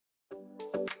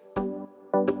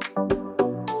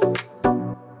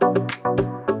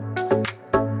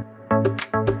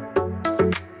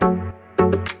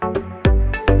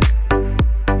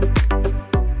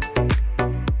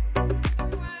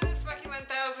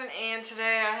and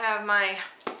today I have my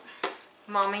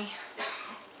mommy.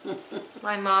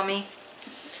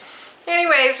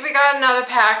 Anyways, we got another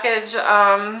package.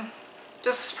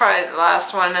 This is probably the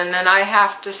last one, and then I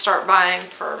have to start buying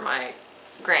for my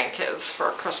grandkids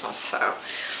for Christmas. So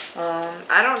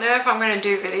I don't know if I'm going to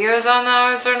do videos on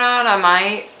those or not. I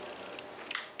might.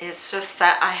 It's just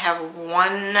that I have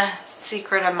one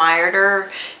secret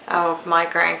admirer of my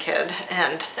grandkid,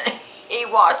 and he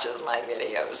watches my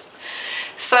videos.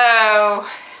 So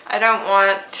I don't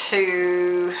want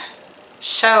to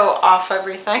show off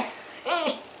everything.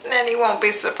 Then he won't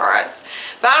be surprised.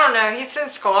 But I don't know. He's in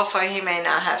school, so he may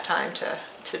not have time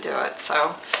to do it.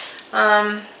 So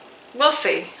we'll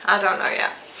see. I don't know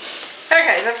yet.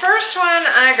 Okay, the first one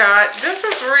I got, this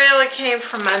is really came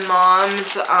from my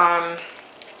mom's.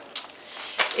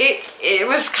 It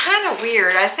was kind of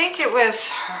weird. I think it was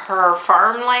her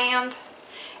farmland.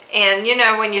 And you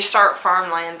know, when you start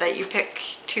farmland, that you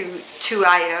pick two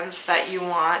items that you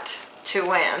want to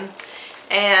win.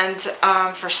 And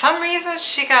for some reason,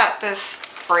 she got this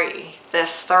free,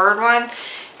 this third one.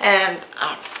 And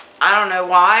I don't know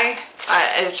why.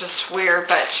 It's just weird.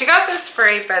 But she got this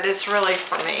free, but it's really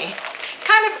for me.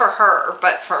 Kind of for her,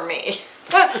 but for me.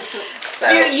 So,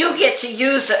 you get to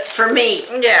use it for me.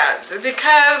 Yeah,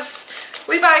 because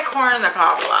we buy corn in the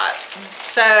cob a lot.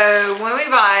 So when we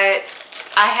buy it,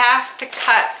 I have to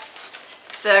cut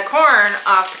the corn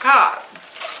off the cob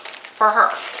for her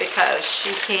because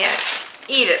she can't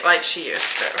eat it like she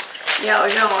used to. Yeah,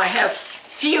 no, I have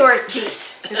fewer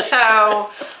teeth. So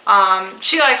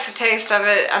she likes the taste of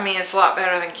it. I mean, it's a lot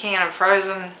better than canned and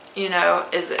frozen. You know,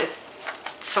 it's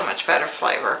so much better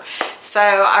flavor. So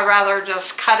I rather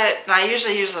just cut it, and I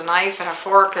usually use a knife and a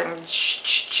fork and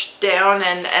down,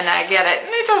 and I get it.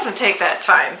 And it doesn't take that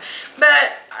time.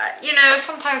 But you know,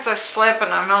 sometimes I slip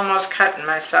and I'm almost cutting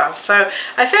myself. So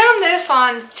I found this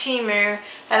on Temu,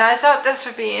 and I thought this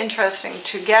would be interesting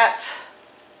to get.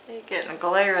 You're getting a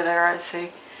glare there, I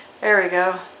see. There we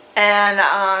go. And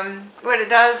what it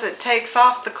does, it takes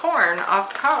off the corn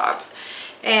off the cob.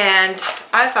 And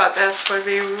I thought this would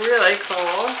be really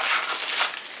cool.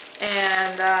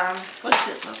 And what does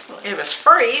it look like? It was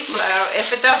free, so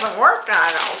if it doesn't work,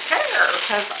 I don't care,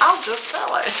 because I'll just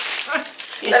sell it.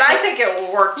 But I think it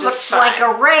will work just fine. Looks like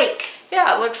a rake.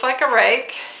 Yeah, it looks like a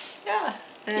rake. Yeah.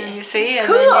 And you see, and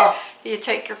cool. then you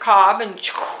take your cob and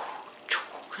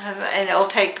it'll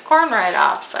take the corn right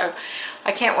off. So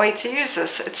I can't wait to use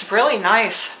this. It's really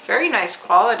nice. Very nice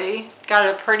quality. Got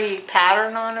a pretty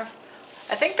pattern on it.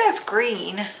 I think that's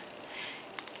green.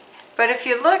 But if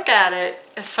you look at it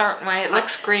a certain way, it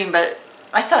looks green, but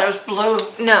I thought it was blue.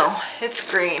 No,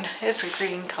 it's green. It's a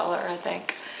green color, I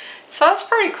think. So that's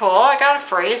pretty cool. I got it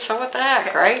free, so what the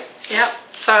heck, right? Yep.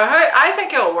 So I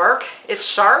think it'll work. It's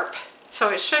sharp, so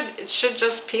it should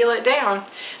just peel it down.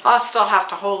 I'll still have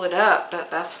to hold it up,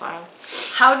 but that's fine.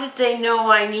 How did they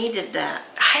know I needed that?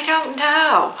 I don't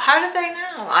know. How did they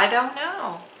know? I don't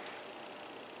know.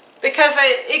 Because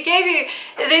it gave you,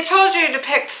 they told you to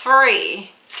pick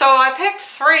 3. So I picked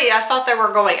 3. I thought they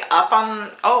were going up on,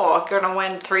 I'm going to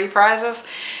win 3 prizes.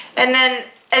 And then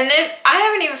I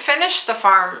haven't even finished the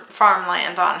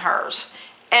farmland on hers.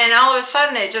 And all of a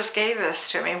sudden it just gave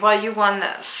this to me. Well, you won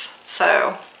this.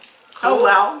 So. Cool. Oh,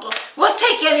 well. We'll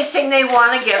take anything they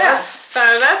want to give us. So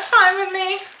that's fine with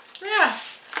me. Yeah.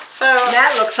 So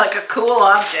that looks like a cool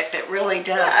object. It really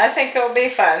does. Yeah, I think it'll be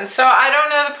fun. So I don't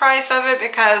know the price of it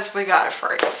because we got it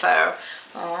free. So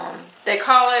they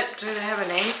call it, do they have a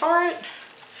name for it?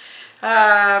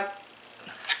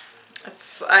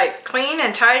 It's like clean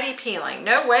and tidy peeling.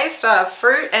 No waste of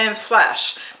fruit and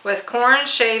flesh with corn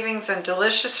shavings and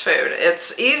delicious food.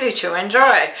 It's easy to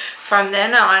enjoy. From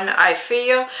then on, I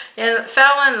fell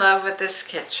in love with this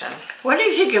kitchen. What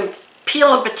if you can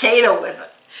peel a potato with it?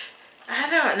 I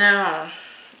don't know.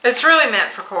 It's really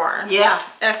meant for corn. Yeah.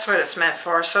 That's what it's meant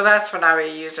for. So that's what I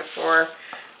would use it for.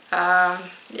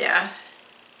 Yeah.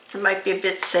 It might be a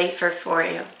bit safer for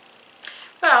you.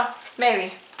 Well,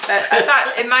 maybe. But I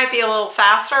thought it might be a little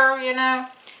faster, you know.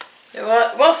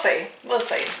 We'll see. We'll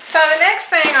see. So the next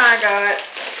thing I got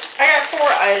 4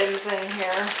 items in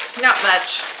here. Not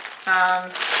much.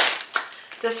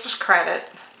 This was credit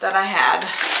that I had.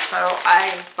 So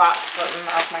I bought some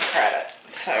of my credit.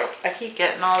 So I keep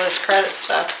getting all this credit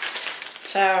stuff.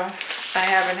 So I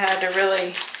haven't had to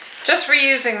really, just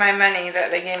reusing my money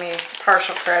that they gave me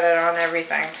partial credit on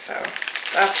everything. So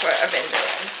that's what I've been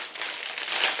doing.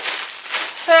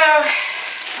 So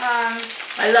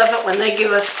I love it when they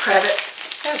give us credit.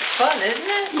 That's fun, isn't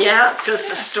it? Yeah, because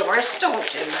the stores don't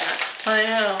do that. I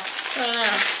know.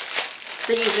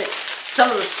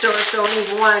 Some of the stores don't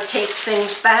even want to take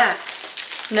things back.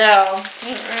 No.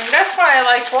 That's why I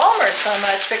like Walmart so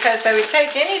much, because they would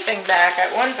take anything back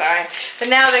at one time. But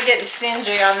now they're getting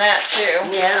stingy on that too.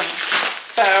 Yeah.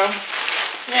 So,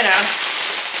 you know.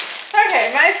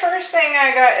 Okay, my first thing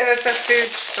I got, it was a food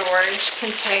storage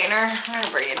container. I'm going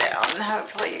to bring it down.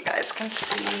 Hopefully you guys can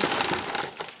see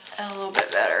a little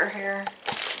bit better here.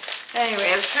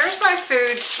 Anyways, here's my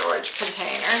food storage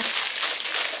container.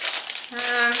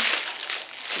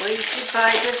 What did you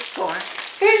buy this for?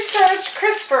 Food storage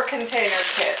crisper container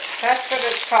kit. That's what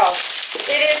it's called.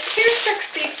 It is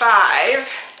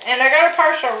 $2.65, and I got a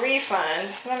partial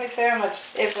refund. Let me see how much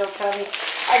it will tell me.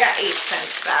 I got 8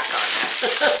 cents back on this.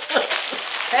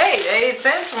 Hey, 8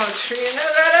 cents, once you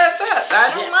know that adds up. I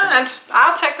don't mind.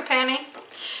 I'll take a penny.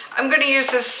 I'm going to use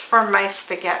this for my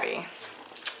spaghetti,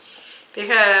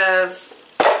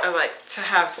 because I like to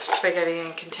have spaghetti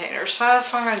in containers. So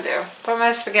that's what I'm going to do. Put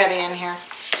my spaghetti in here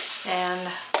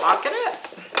and lock it up.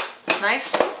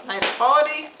 Nice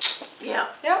quality. Yeah.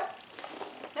 Yep.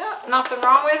 Yeah, nothing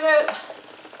wrong with it.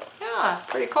 Yeah,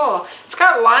 pretty cool. It's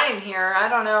got a line here. I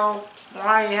don't know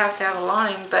why you have to have a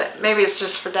line, but maybe it's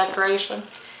just for decoration.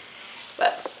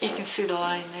 But you can see the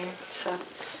line there. So,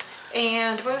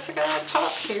 and what's it got on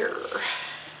top here?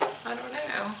 I don't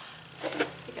know.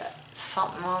 You got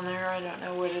something on there. I don't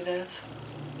know what it is.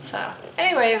 So,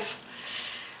 anyways,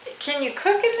 can you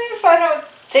cook in this? I don't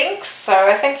think so.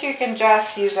 I think you can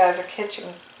just use it as a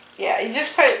kitchen. Yeah, you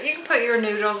can put your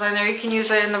noodles in there. You can use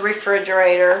it in the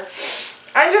refrigerator.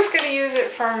 I'm just going to use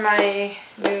it for my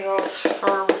noodles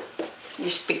for your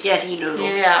spaghetti noodles.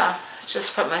 Yeah,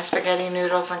 just put my spaghetti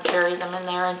noodles and carry them in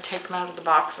there and take them out of the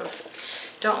boxes.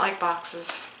 Don't like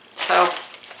boxes. So,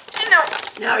 you know.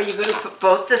 Now are you going to put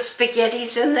both the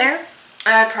spaghettis in there?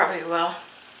 I probably will.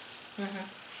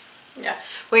 Yeah,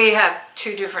 we have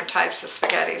 2 different types of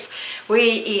spaghettis. We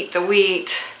eat the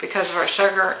wheat because of our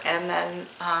sugar, and then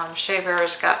Shea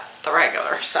Bear's got the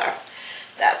regular, so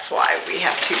that's why we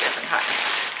have 2 different kinds.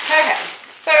 Okay,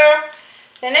 so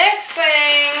the next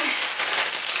thing,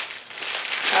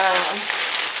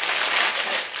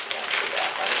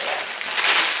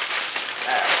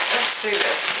 let's do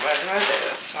this one. We'll do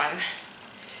this one.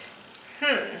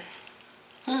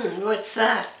 What's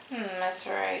that? That's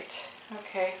right.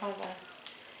 Okay, hold on.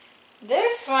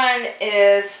 This one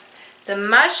is the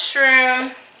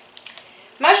Mushroom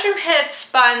Head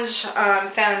Sponge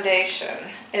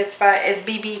Foundation. It's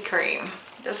BB cream.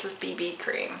 This is BB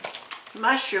cream.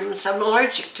 Mushrooms. I'm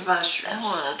allergic to mushrooms.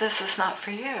 Oh, this is not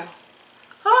for you.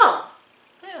 Oh.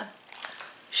 Yeah.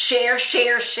 Share. I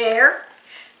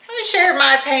shared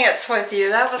my pants with you.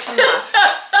 That was enough.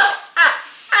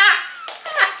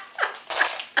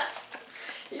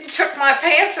 You took my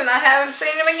pants and I haven't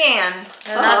seen them again.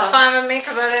 And that's fine with me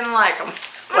because I didn't like them.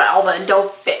 Well, then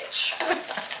don't bitch.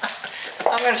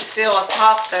 I'm going to steal a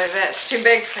top though. That's too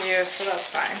big for you, so that's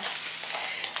fine.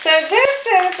 So this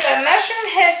is a Mushroom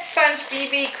Head Sponge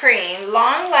BB Cream,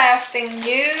 long-lasting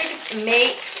nude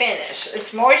matte finish.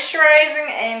 It's moisturizing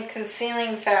and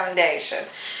concealing foundation.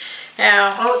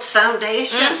 Now, oh, it's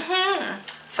foundation?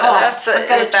 So that's it. I'm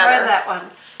going to try that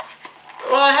one.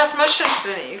 Well, it has mushrooms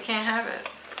in it. You can't have it.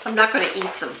 I'm not going to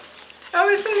eat them. Oh,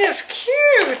 isn't this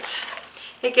cute?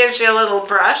 It gives you a little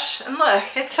brush. And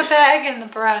look, it's a bag in the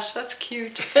brush. That's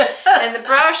cute. And the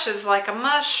brush is like a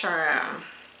mushroom.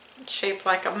 It's shaped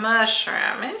like a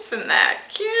mushroom. Isn't that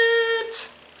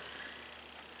cute?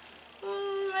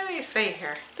 Let me see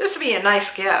here. This would be a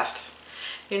nice gift.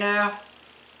 You know,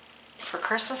 for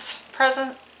Christmas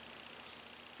present.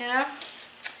 You know?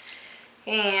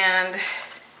 And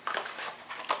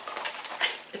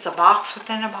it's a box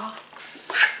within a box.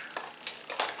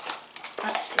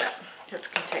 No, it's a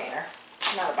container.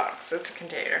 Not a box, it's a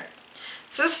container.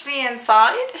 So this is the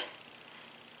inside.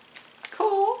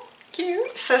 Cool,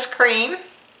 cute. It says cream.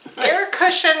 Air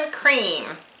cushion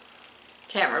cream.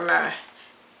 Can't remember.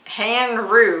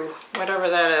 Han-Ru, whatever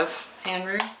that is.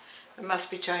 Han-Ru? It must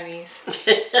be Chinese.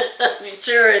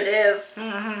 Sure it is.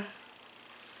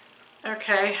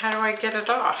 Okay, how do I get it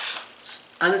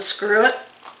off? Unscrew it?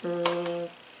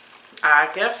 I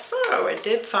guess so. It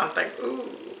did something. Ooh.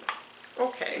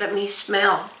 Okay. Let me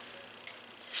smell.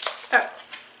 Oh.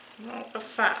 Well,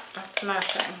 what's that? That's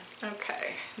nothing.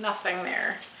 Okay. Nothing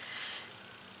there.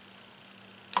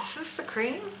 Is this the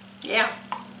cream? Yeah.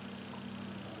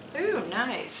 Ooh,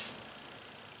 nice.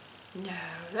 No,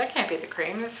 that can't be the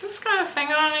cream. Is this got a thing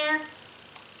on here?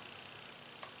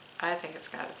 I think it's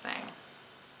got a thing.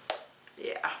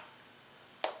 Yeah.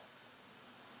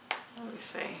 Let me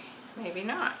see. Maybe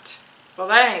not. Well,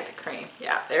 that ain't the cream.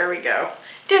 Yeah, there we go.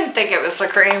 Didn't think it was the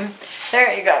cream.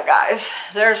 There you go, guys.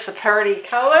 There's the party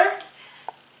color.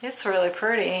 It's really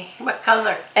pretty. What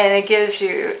color? And it gives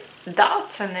you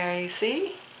dots in there, you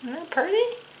see? Isn't that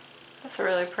pretty? That's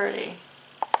really pretty.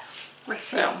 Let's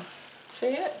So,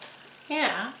 see it?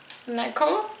 Yeah. Isn't that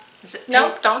cool? Is it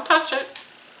Nope, pink? don't touch it.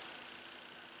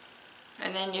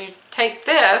 And then you take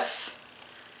this,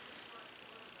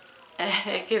 and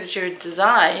it gives you a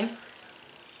design,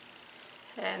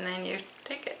 and then you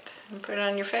take it and put it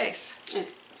on your face.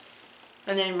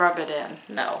 And then rub it in.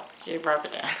 No, you rub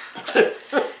it in.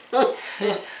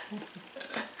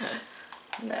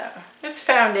 No, it's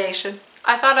foundation.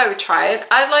 I thought I would try it.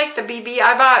 I like the BB.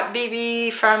 I bought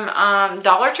BB from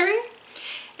Dollar Tree,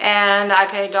 and I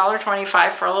paid $1.25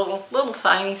 for a little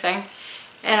tiny thing.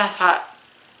 And I thought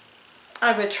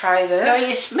I would try this. No,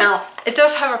 you smell. It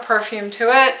does have a perfume to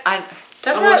it.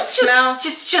 Doesn't it smell?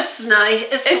 Just nice.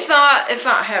 It's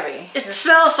not heavy. It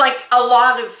smells like a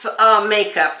lot of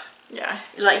makeup. Yeah.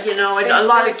 Like, you know, See, a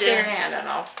lot of... see your hand, and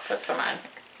I'll put some on here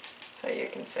so you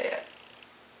can see it.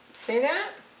 See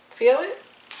that? Feel it?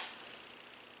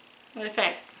 What do you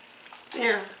think?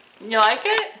 Yeah. You like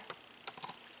it?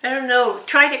 I don't know.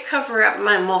 Try to cover up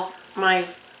my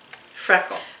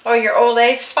freckle. Oh, your old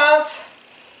age spots?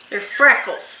 They're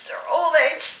freckles. They're old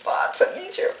age spots. It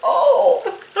means you're old.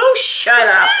 Oh, shut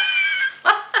up.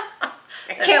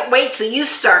 I can't wait till you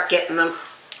start getting them.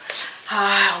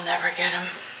 I'll never get them.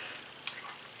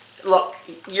 Look,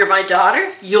 you're my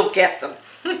daughter. You'll get them.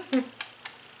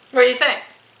 What do you think?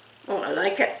 Oh, I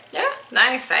like it. Yeah,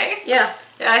 nice, eh? Yeah.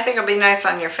 Yeah, I think it'll be nice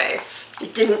on your face.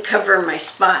 It didn't cover my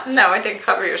spots. No, it didn't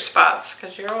cover your spots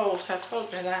because you're old. I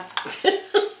told you that.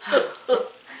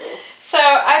 So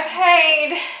I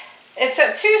paid, it's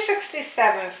at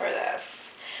 $2.67 for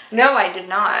this. No, I did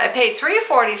not. I paid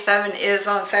 $3.47. Is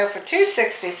on sale for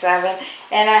 $2.67,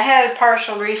 and I had a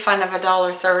partial refund of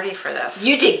 $1.30 for this.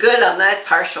 You did good on that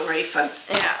partial refund.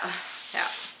 Yeah, yeah.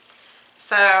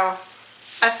 So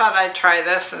I thought I'd try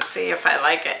this and see if I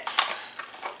like it.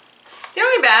 The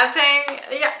only bad thing,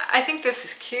 yeah, I think this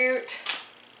is cute,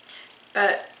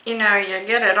 but you know, you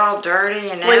get it all dirty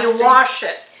and nasty. When you wash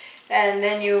it. And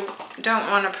then you don't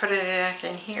want to put it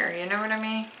in here, you know what I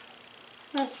mean?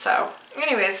 So,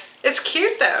 anyways, it's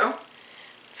cute though.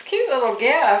 It's a cute little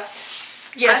gift.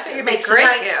 Yes, I think it'd be a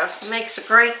great gift. It makes a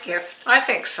great gift. I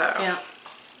think so. Yeah.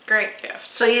 Great gift.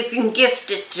 So you can gift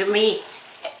it to me.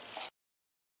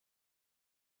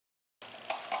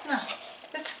 No,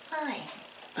 it's fine.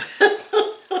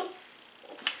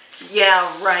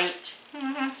 Yeah, right.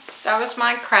 That was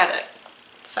my credit.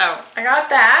 So, I got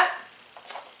that.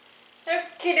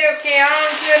 Okie dokie, on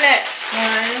to the next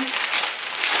one.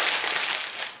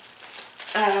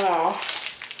 Oh.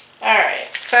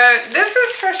 Alright, so this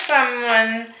is for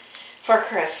someone for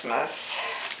Christmas.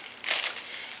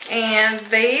 And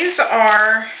these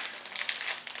are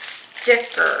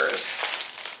stickers.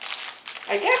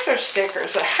 I guess they're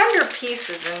stickers. 100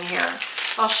 pieces in here.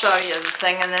 I'll show you the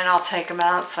thing and then I'll take them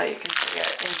out so you can see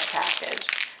it in the package.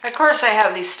 Of course, they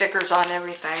have these stickers on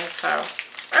everything, so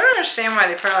I don't understand why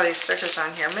they put all these stickers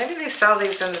on here. Maybe they sell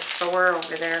these in the store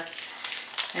over there,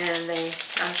 and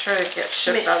I'm sure they get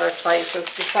shipped other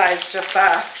places besides just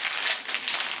us.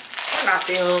 We're not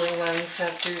the only ones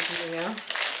that do, you know.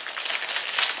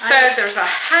 So there's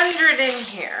 100 in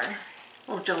here.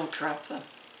 Oh, don't drop them.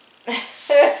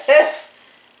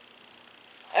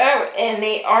 Oh, and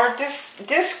they are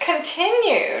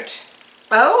discontinued.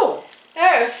 Oh.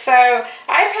 Oh, so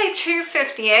I paid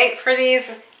 $2.58 for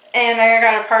these, and I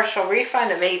got a partial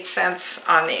refund of 8 cents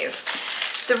on these.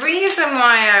 The reason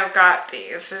why I got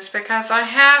these is because I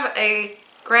have a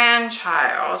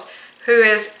grandchild who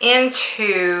is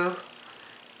into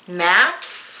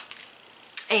maps,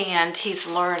 and he's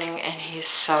learning, and he's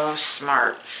so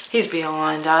smart. He's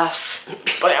beyond us,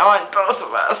 beyond both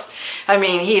of us. I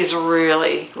mean, he's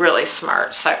really, really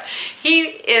smart. So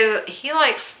he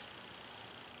likes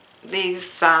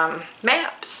these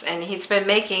maps, and he's been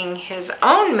making his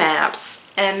own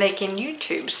maps and making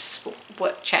YouTube's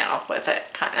channel with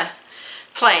it, kind of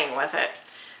playing with it.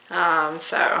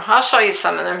 So I'll show you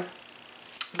some of them.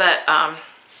 But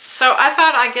so I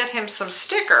thought I'd get him some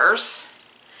stickers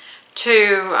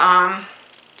to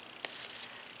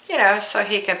you know, so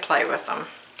he can play with them,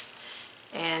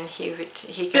 and he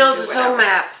can build his own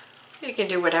map. He can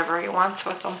do whatever he wants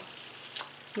with them.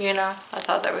 You know, I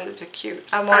thought that would be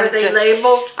cute. Are they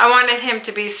labeled? I wanted him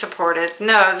to be supported.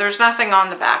 No, there's nothing on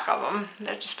the back of them.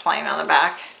 They're just plain on the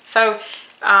back. So,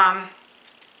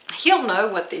 he'll know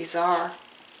what these are.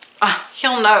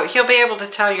 He'll know. He'll be able to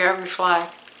tell you every flag.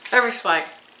 Every flag.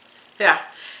 Yeah.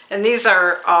 And these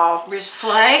are all... There's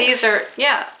flags? These are,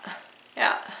 yeah.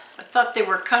 Yeah. I thought they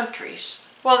were countries.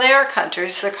 Well, they are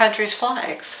countries. They're countries'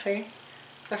 flags, see?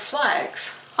 They're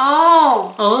flags.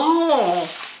 Oh. Oh.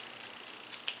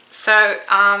 So,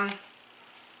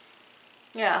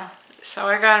 yeah. So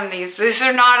I got him these. These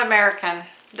are not American.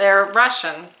 They're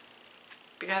Russian.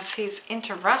 Because he's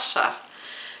into Russia.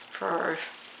 For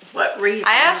what reason?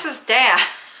 I asked his dad.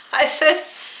 I said,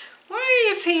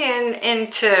 why is he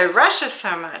into Russia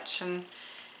so much? And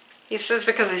he says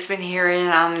because he's been hearing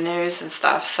it on the news and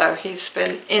stuff. So he's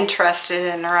been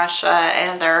interested in Russia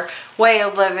and their way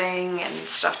of living and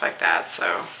stuff like that.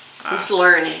 So he's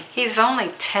learning. He's only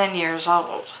 10 years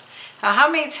old. Now,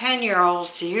 how many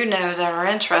 10-year-olds do you know that are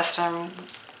interested in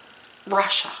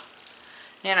Russia?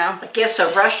 You know? I guess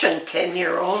a Russian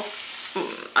 10-year-old.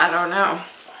 I don't know.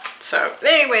 So,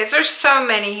 anyways, there's so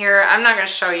many here. I'm not going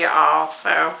to show you all.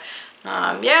 So,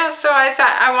 yeah, so I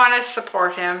thought I want to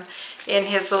support him in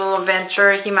his little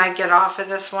adventure. He might get off of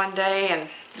this one day, and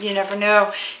you never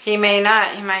know. He may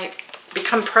not. He might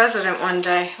become president one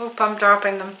day. Oop, I'm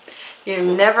dropping them. You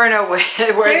never know where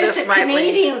this might lead. There's a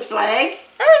Canadian flag.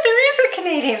 Oh, there is a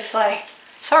Canadian flag.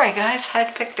 Sorry, guys. I had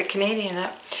to pick the Canadian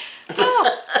up.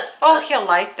 Oh, he'll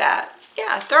like that.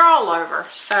 Yeah, they're all over.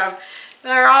 So,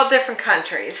 they're all different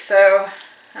countries. So,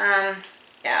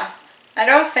 yeah. I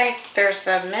don't think there's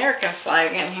an American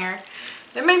flag in here.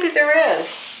 Maybe there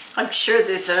is. I'm sure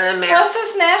there's an American. Well, it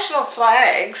says national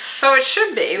flags, so it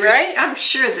should be, right? I'm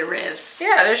sure there is.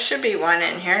 Yeah, there should be one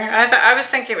in here. I was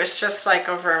thinking it was just like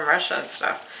over in Russia and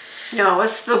stuff. No,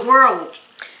 it's the world.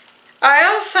 I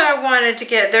also wanted to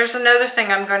get, there's another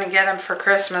thing I'm going to get him for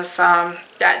Christmas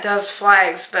that does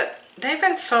flags, but they've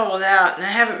been sold out and I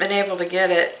haven't been able to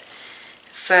get it.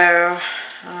 So,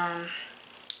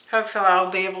 hopefully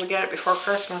I'll be able to get it before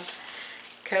Christmas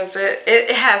because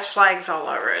it has flags all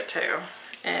over it too.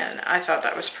 And I thought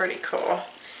that was pretty cool.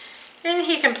 And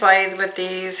he can play with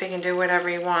these. He can do whatever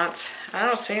he wants. I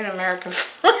don't see an American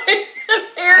flag in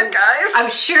here, guys.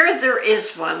 I'm sure there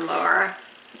is one, Laura.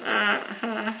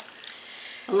 Mm-hmm.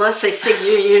 Unless they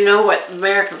figure you know what the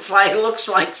American flag looks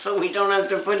like, so we don't have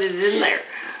to put it in there.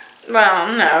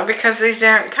 Well, no, because these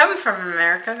aren't coming from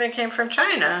America. They came from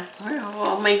China.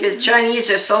 Well, maybe the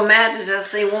Chinese are so mad at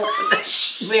us they won't put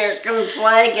the American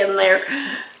flag in there.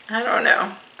 I don't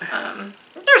know.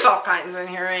 There's all kinds in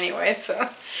here anyway, so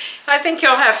I think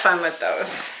you'll have fun with those.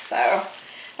 So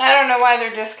I don't know why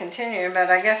they're discontinued, but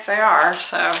I guess they are.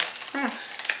 So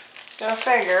go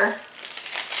figure.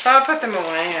 So I'll put them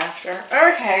away after.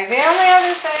 Okay, the only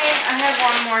other thing, I have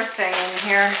one more thing in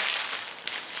here.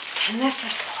 And this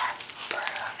is for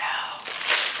Bruno.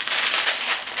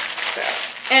 So,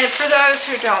 and for those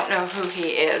who don't know who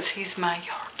he is, he's my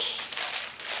Yorkie.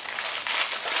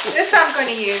 This I'm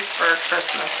going to use for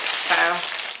Christmas.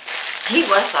 So he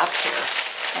was up here.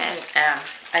 And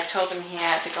I told him he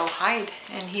had to go hide.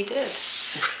 And he did.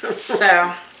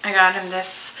 So I got him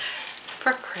this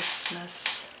for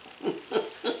Christmas.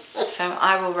 So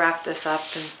I will wrap this up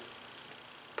and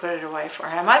put it away for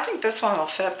him. I think this one will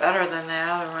fit better than the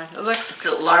other one. It looks...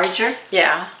 Is it larger?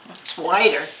 Yeah. It's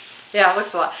wider. Yeah, it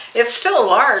looks a lot. It's still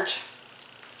large.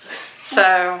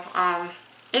 So,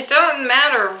 it doesn't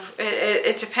matter.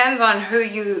 It depends on who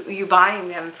you buying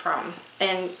them from.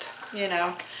 And, you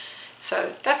know,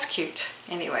 so that's cute.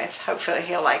 Anyways, hopefully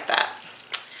he'll like that.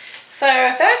 So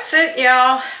that's it,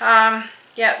 y'all.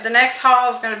 Yeah, the next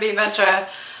haul is going to be a bunch of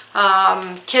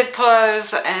kid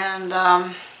clothes, and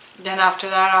then after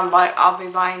that I'll be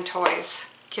buying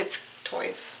toys, kids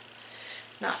toys,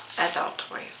 not adult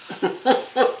toys.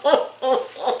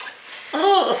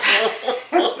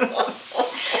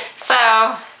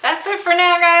 So that's it for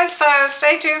now, guys. So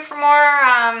stay tuned for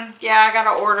more. Yeah, I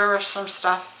gotta order some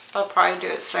stuff. I'll probably do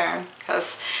it soon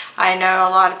because I know a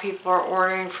lot of people are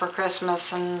ordering for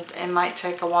Christmas and it might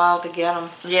take a while to get them.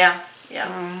 Yeah.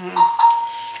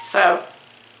 So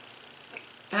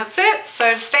that's it.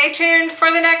 So stay tuned for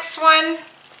the next one.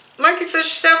 Monkey says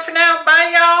yourself for now.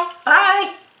 Bye, y'all.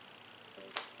 Bye.